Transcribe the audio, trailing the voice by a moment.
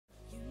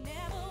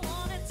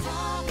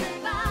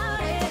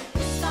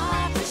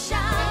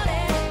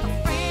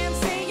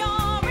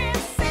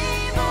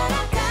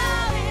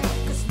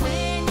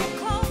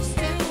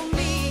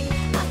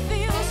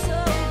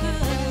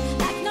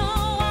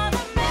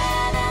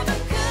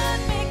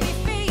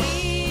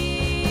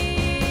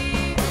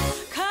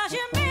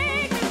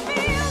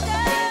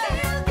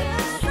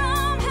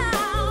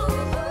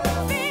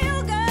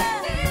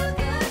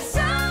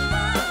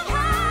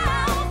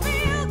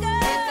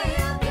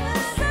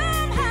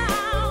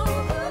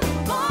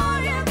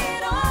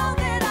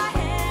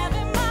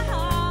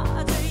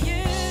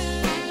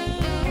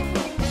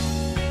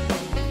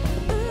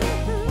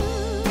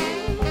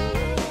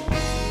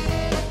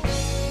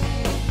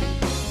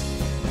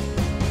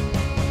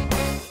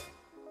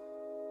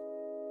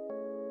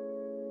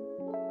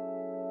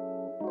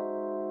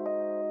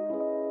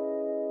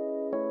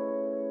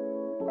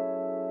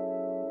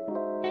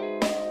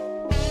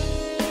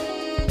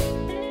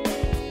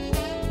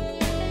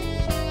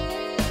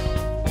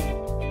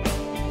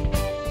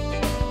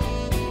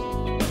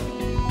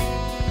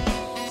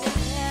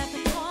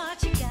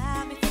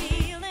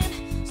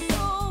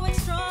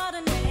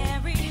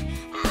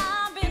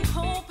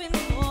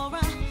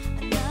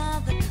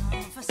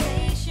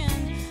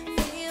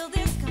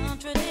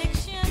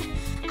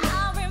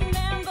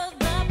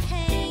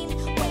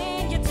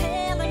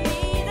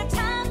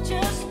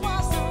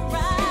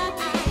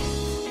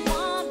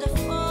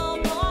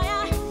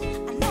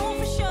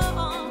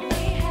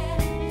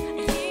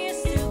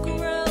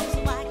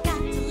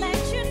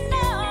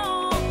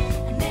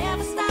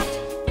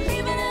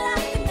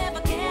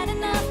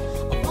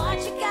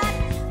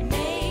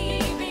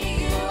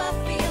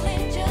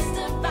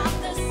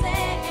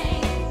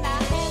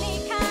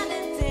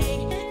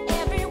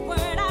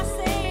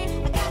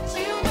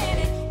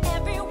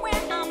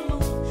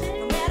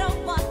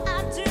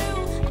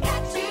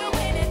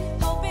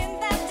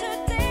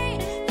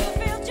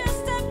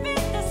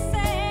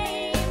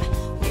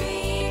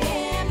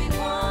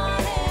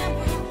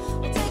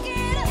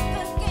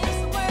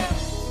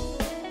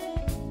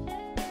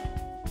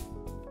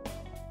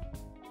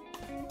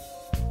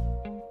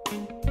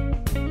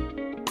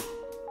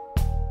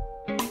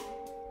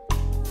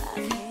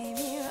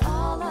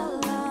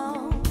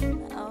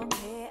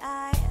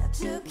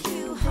took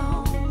you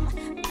home.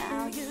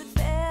 Now you'd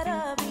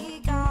better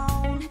be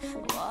gone.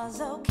 Was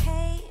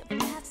okay, but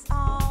that's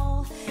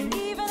all.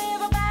 Even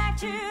if I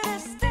begged you to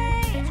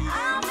stay,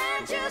 I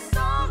meant just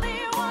only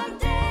one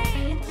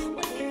day.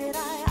 What did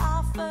I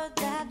offer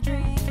that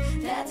drink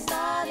that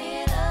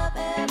started up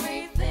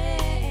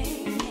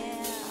everything?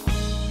 Yeah.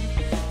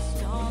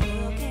 So don't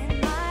look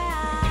in my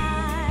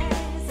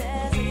eyes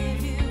as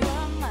if you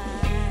were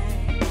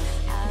mine.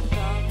 I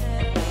thought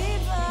that we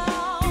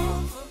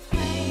both were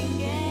playing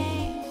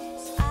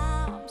games.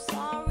 I'm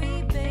sorry,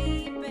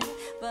 baby,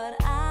 but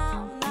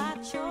I'm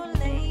not your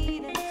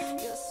lady.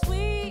 You're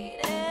sweet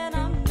and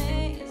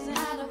amazing.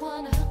 I don't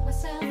wanna hook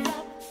myself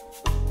up.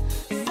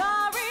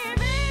 Sorry,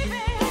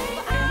 baby,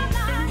 but I'm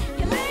not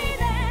your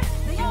lady.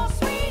 You're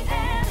sweet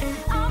and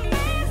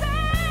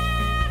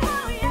amazing.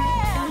 Oh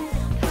yeah,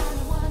 I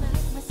don't wanna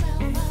hook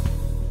myself up.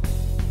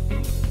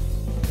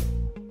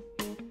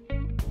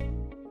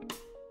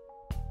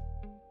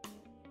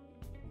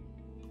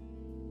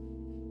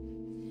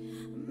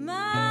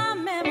 My